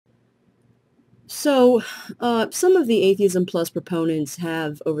So, some of the Atheism Plus proponents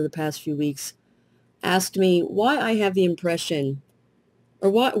have, over the past few weeks, asked me why I have the impression,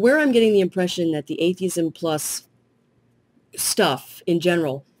 or where I'm getting the impression that the Atheism Plus stuff in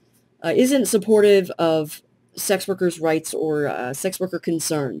general isn't supportive of sex workers' rights or sex worker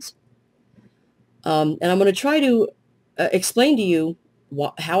concerns. And I'm going to try to explain to you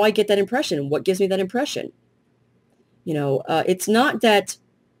how I get that impression and what gives me that impression. It's not that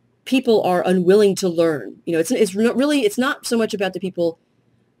people are unwilling to learn. It's not so much about the people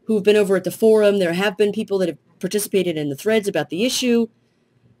who've been over at the forum. There have been people that have participated in the threads about the issue.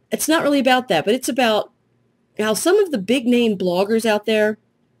 It's not really about that, but it's about how some of the big name bloggers out there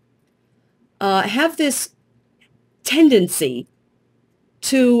have this tendency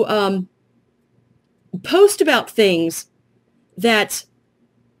to post about things that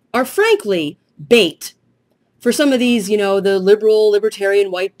are frankly bait for some of these, the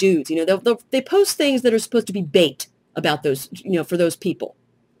libertarian white dudes. They post things that are supposed to be bait about those, for those people.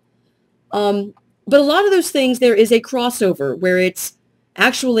 But a lot of those things, there is a crossover where it's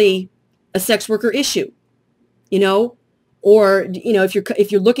actually a sex worker issue, or,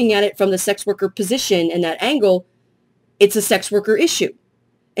 if you're looking at it from the sex worker position and that angle, it's a sex worker issue.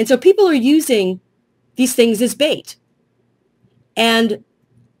 And so people are using these things as bait. And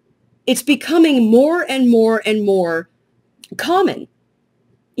it's becoming more and more and more common,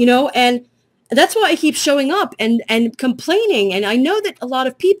 and that's why I keep showing up and complaining. And I know that a lot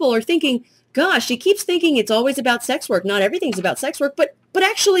of people are thinking, gosh, she keeps thinking it's always about sex work. Not everything's about sex work, but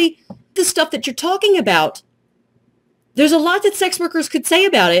actually the stuff that you're talking about, there's a lot that sex workers could say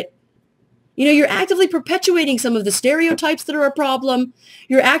about it. You're actively perpetuating some of the stereotypes that are a problem.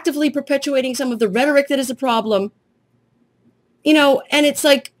 You're actively perpetuating some of the rhetoric that is a problem. And it's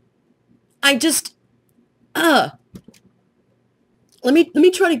like, let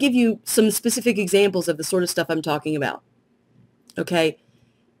me try to give you some specific examples of the sort of stuff I'm talking about. Okay.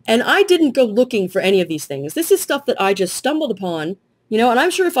 And I didn't go looking for any of these things. This is stuff that I just stumbled upon, and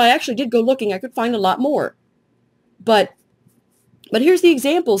I'm sure if I actually did go looking, I could find a lot more. But here's the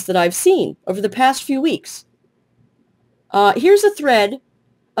examples that I've seen over the past few weeks. Here's a thread,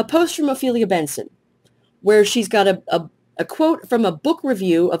 a post from Ophelia Benson, where she's got a quote from a book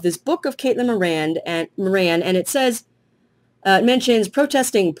review of this book of Caitlin Moran, and it says, it mentions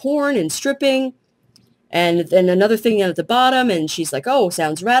protesting porn and stripping, and then another thing at the bottom, and she's like, oh,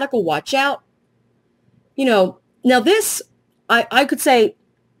 sounds radical, watch out. Now this, I could say,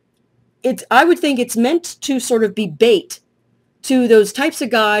 I would think it's meant to sort of be bait to those types of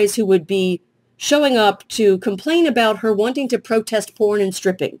guys who would be showing up to complain about her wanting to protest porn and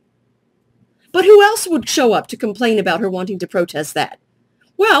stripping. But who else would show up to complain about her wanting to protest that?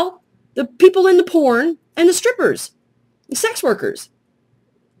 Well, the people in the porn and the strippers, the sex workers.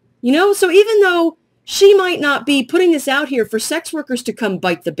 So even though she might not be putting this out here for sex workers to come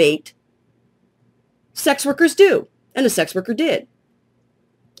bite the bait, sex workers do, and a sex worker did.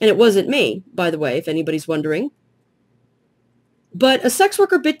 And it wasn't me, by the way, if anybody's wondering. But a sex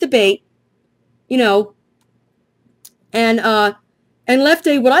worker bit the bait, and left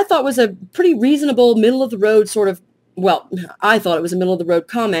what I thought was a pretty reasonable, middle-of-the-road sort of, well, I thought it was a middle-of-the-road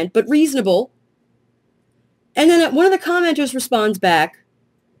comment, but reasonable. And then one of the commenters responds back,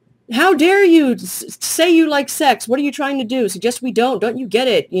 how dare you say you like sex? What are you trying to do? Suggest we don't. Don't you get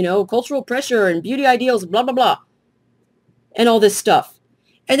it? Cultural pressure and beauty ideals, blah, blah, blah, and all this stuff.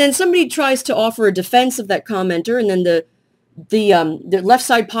 And then somebody tries to offer a defense of that commenter, and then the left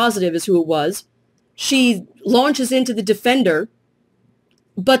side positive is who it was. She launches into the defender.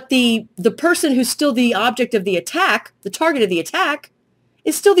 But the person who's still the object of the attack, the target of the attack,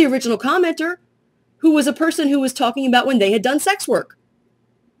 is still the original commenter, who was a person who was talking about when they had done sex work.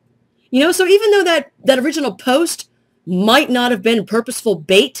 So even though that original post might not have been purposeful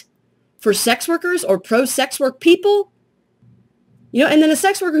bait for sex workers or pro-sex work people, and then a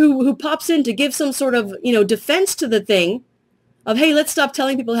sex worker who pops in to give some sort of, defense to the thing of, hey, let's stop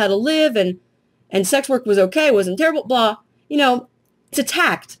telling people how to live, and sex work was okay, it wasn't terrible, blah, it's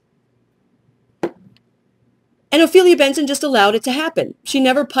attacked. And Ophelia Benson just allowed it to happen. She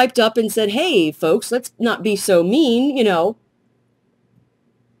never piped up and said, hey, folks, let's not be so mean,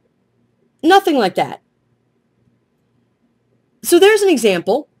 Nothing like that. So there's an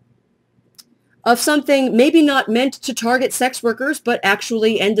example of something maybe not meant to target sex workers, but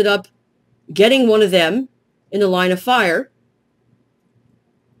actually ended up getting one of them in the line of fire.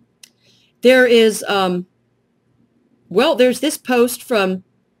 There is, there's this post from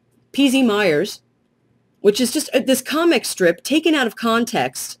PZ Myers, which is just this comic strip taken out of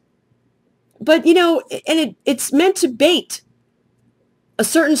context. But, and it's meant to bait a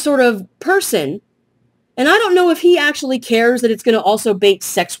certain sort of person And I don't know if he actually cares that it's going to also bait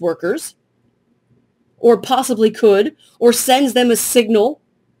sex workers, or possibly could, or sends them a signal.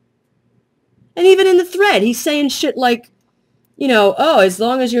 And even in the thread, he's saying shit like, you know, oh, as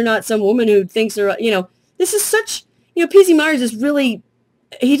long as you're not some woman who thinks they're, you know, this is such, you know, P.Z. Myers is really,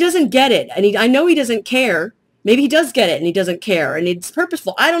 he doesn't get it. And I know he doesn't care. Maybe he does get it and he doesn't care and it's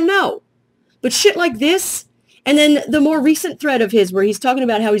purposeful. I don't know. But shit like this, and then the more recent thread of his where he's talking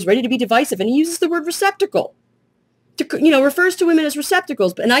about how he's ready to be divisive and he uses the word receptacle. To, you know, refers to women as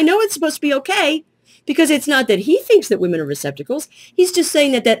receptacles. And I know it's supposed to be okay because it's not that he thinks that women are receptacles. He's just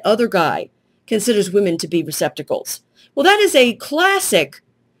saying that that other guy considers women to be receptacles. Well, that is a classic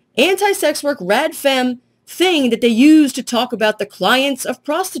anti-sex work rad femme thing that they use to talk about the clients of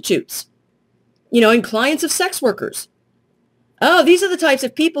prostitutes, you know, and clients of sex workers. Oh, these are the types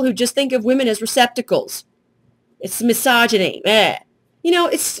of people who just think of women as receptacles. It's misogyny. You know,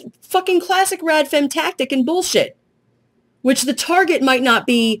 it's fucking classic rad femme tactic and bullshit, which the target might not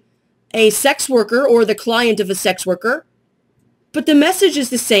be a sex worker or the client of a sex worker, but the message is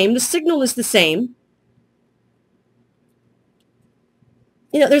the same. The signal is the same.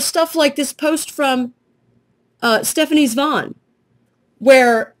 You know, there's stuff like this post from Stephanie Zvon,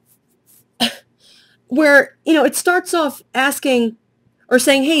 where, you know, it starts off asking or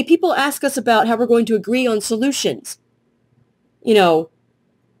saying, hey, people ask us about how we're going to agree on solutions, you know,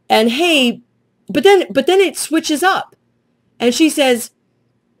 and hey, but then it switches up and she says,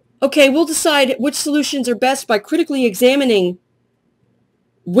 okay, we'll decide which solutions are best by critically examining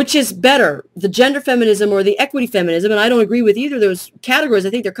which is better, the gender feminism or the equity feminism. And I don't agree with either of those categories. I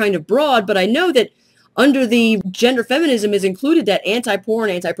think they're kind of broad, but I know that under the gender feminism is included that anti-porn,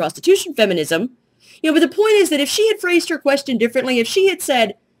 anti-prostitution feminism. You know, but the point is that if she had phrased her question differently, if she had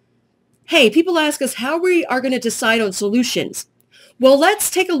said, hey, people ask us how we are going to decide on solutions. Well, let's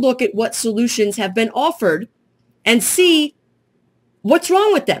take a look at what solutions have been offered and see what's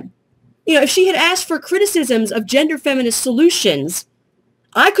wrong with them. You know, if she had asked for criticisms of gender feminist solutions,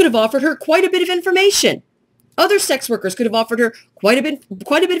 I could have offered her quite a bit of information. Other sex workers could have offered her quite a bit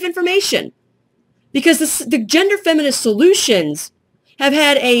of information, because the gender feminist solutions have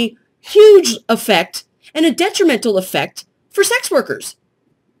had a huge effect and a detrimental effect for sex workers.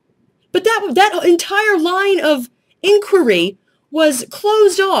 But that entire line of inquiry was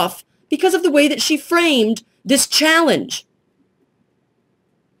closed off because of the way that she framed this challenge.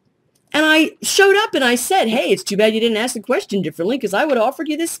 And I showed up and I said, hey, it's too bad you didn't ask the question differently because I would have offered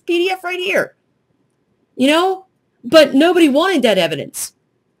you this PDF right here. You know? But nobody wanted that evidence.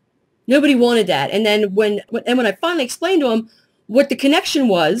 Nobody wanted that. And then when I finally explained to him what the connection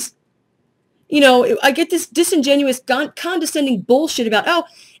was, you know, I get this disingenuous, condescending bullshit about, oh,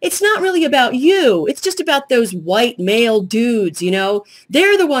 it's not really about you. It's just about those white male dudes, you know.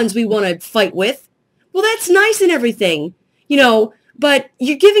 They're the ones we want to fight with. Well, that's nice and everything, you know, but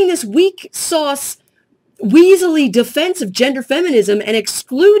you're giving this weak sauce, weaselly defense of gender feminism and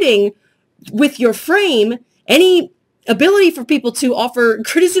excluding with your frame any ability for people to offer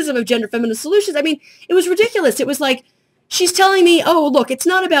criticism of gender feminist solutions. I mean, it was ridiculous. It was like, she's telling me, oh, look, it's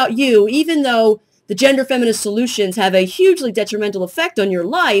not about you, even though the gender feminist solutions have a hugely detrimental effect on your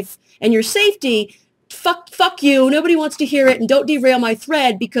life and your safety. Fuck you. Nobody wants to hear it. And don't derail my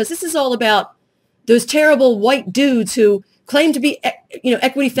thread because this is all about those terrible white dudes who claim to be, you know,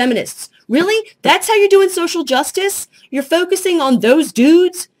 equity feminists. Really? That's how you're doing social justice? You're focusing on those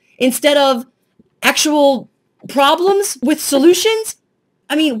dudes instead of actual problems with solutions?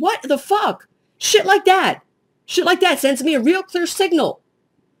 I mean, what the fuck? Shit like that. Shit like that sends me a real clear signal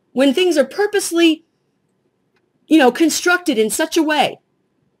when things are purposely, you know, constructed in such a way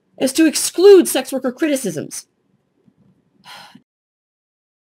as to exclude sex worker criticisms.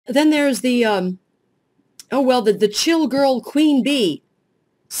 Then there's the, the chill girl queen bee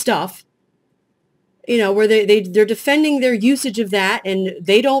stuff, you know, where they're defending their usage of that, and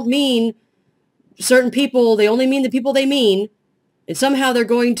they don't mean certain people, they only mean the people they mean. And somehow they're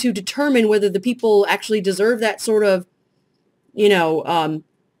going to determine whether the people actually deserve that sort of, you know,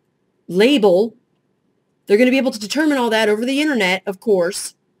 label. They're going to be able to determine all that over the internet, of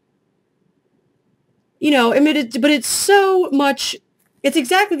course. You know, I mean, but it's so much, it's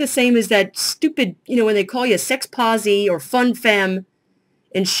exactly the same as that stupid, you know, when they call you sex posy or fun femme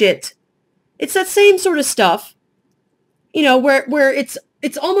and shit. It's that same sort of stuff, you know, where it's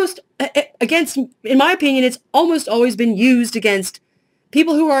almost against, in my opinion, it's almost always been used against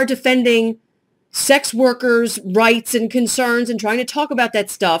people who are defending sex workers' rights and concerns and trying to talk about that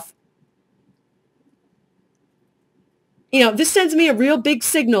stuff. You know, this sends me a real big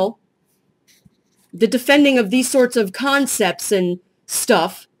signal, the defending of these sorts of concepts and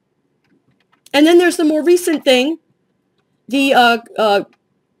stuff, And then there's the more recent thing, the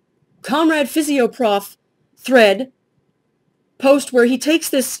Comrade Physioprof thread post where he takes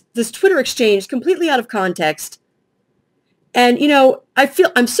this Twitter exchange completely out of context. And, you know,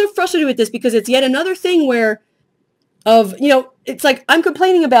 I'm so frustrated with this because it's yet another thing where it's like I'm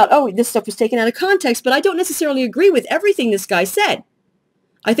complaining about, oh, this stuff was taken out of context, but I don't necessarily agree with everything this guy said.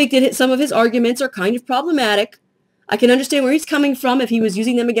 I think that some of his arguments are kind of problematic. I can understand where he's coming from. If he was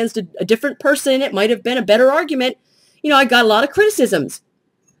using them against a different person, it might have been a better argument. You know, I got a lot of criticisms.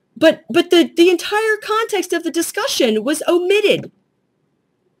 But the entire context of the discussion was omitted.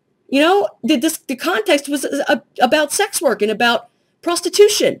 You know, the context was about sex work and about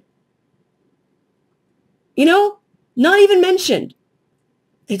prostitution. You know, not even mentioned.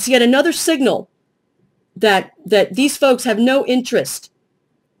 It's yet another signal that these folks have no interest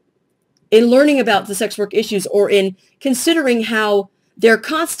in learning about the sex work issues or in considering how their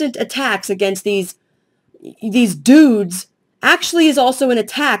constant attacks against these dudes actually is also an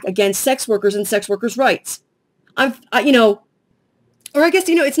attack against sex workers and sex workers' rights. Or I guess,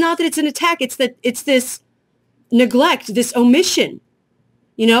 you know, it's not that it's an attack. It's that it's this neglect, this omission,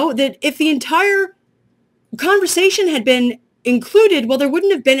 you know, that if the entire conversation had been included, well, there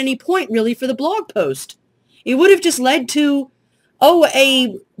wouldn't have been any point really for the blog post. It would have just led to,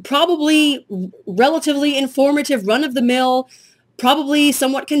 a probably relatively informative, run-of-the-mill, probably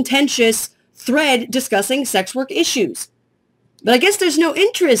somewhat contentious thread discussing sex work issues. But I guess there's no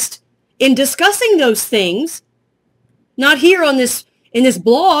interest in discussing those things, not here in this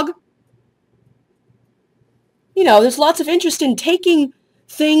blog. You know, there's lots of interest in taking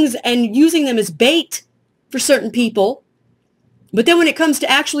things and using them as bait for certain people. But then when it comes to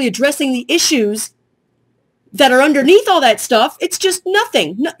actually addressing the issues that are underneath all that stuff, it's just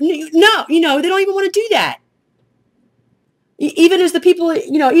nothing. No, you know, they don't even want to do that. Even as the people,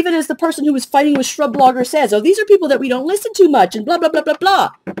 you know, even as the person who was fighting with Shrub Blogger says, oh, these are people that we don't listen to much and blah, blah, blah, blah, blah.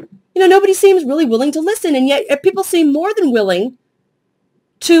 You know, nobody seems really willing to listen. And yet people seem more than willing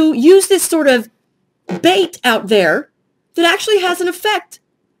to use this sort of bait out there that actually has an effect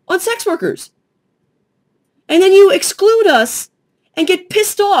on sex workers. And then you exclude us and get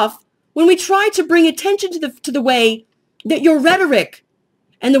pissed off when we try to bring attention to the way that your rhetoric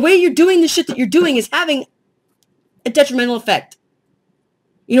and the way you're doing the shit that you're doing is having a detrimental effect.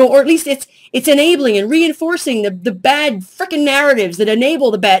 You know, or at least it's enabling and reinforcing the bad frickin' narratives that enable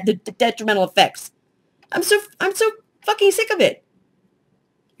the detrimental effects. I'm so fucking sick of it.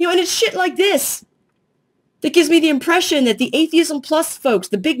 You know, and it's shit like this that gives me the impression that the AtheismPlus folks,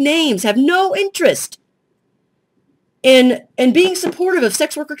 the big names, have no interest in being supportive of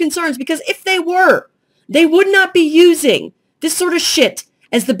sex worker concerns, because if they were, they would not be using this sort of shit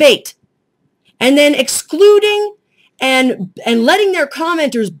as the bait and then excluding and letting their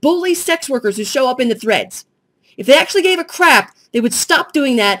commenters bully sex workers who show up in the threads. If they actually gave a crap, they would stop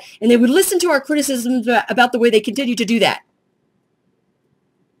doing that and they would listen to our criticisms about the way they continue to do that.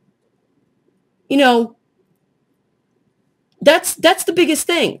 You know, that's the biggest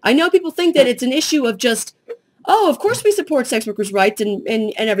thing. I know people think that it's an issue of just, oh, of course we support sex workers' rights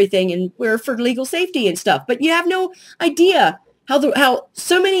and everything, and we're for legal safety and stuff. But you have no idea how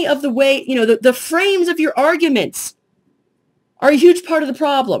so many of the way, you know, the frames of your arguments are a huge part of the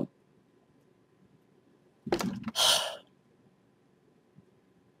problem.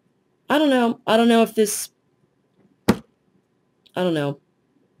 I don't know. I don't know if this, I don't know.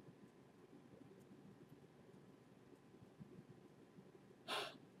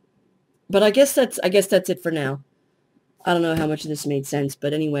 But I guess that's it for now. I don't know how much of this made sense,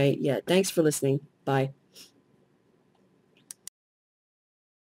 but anyway, yeah, thanks for listening. Bye.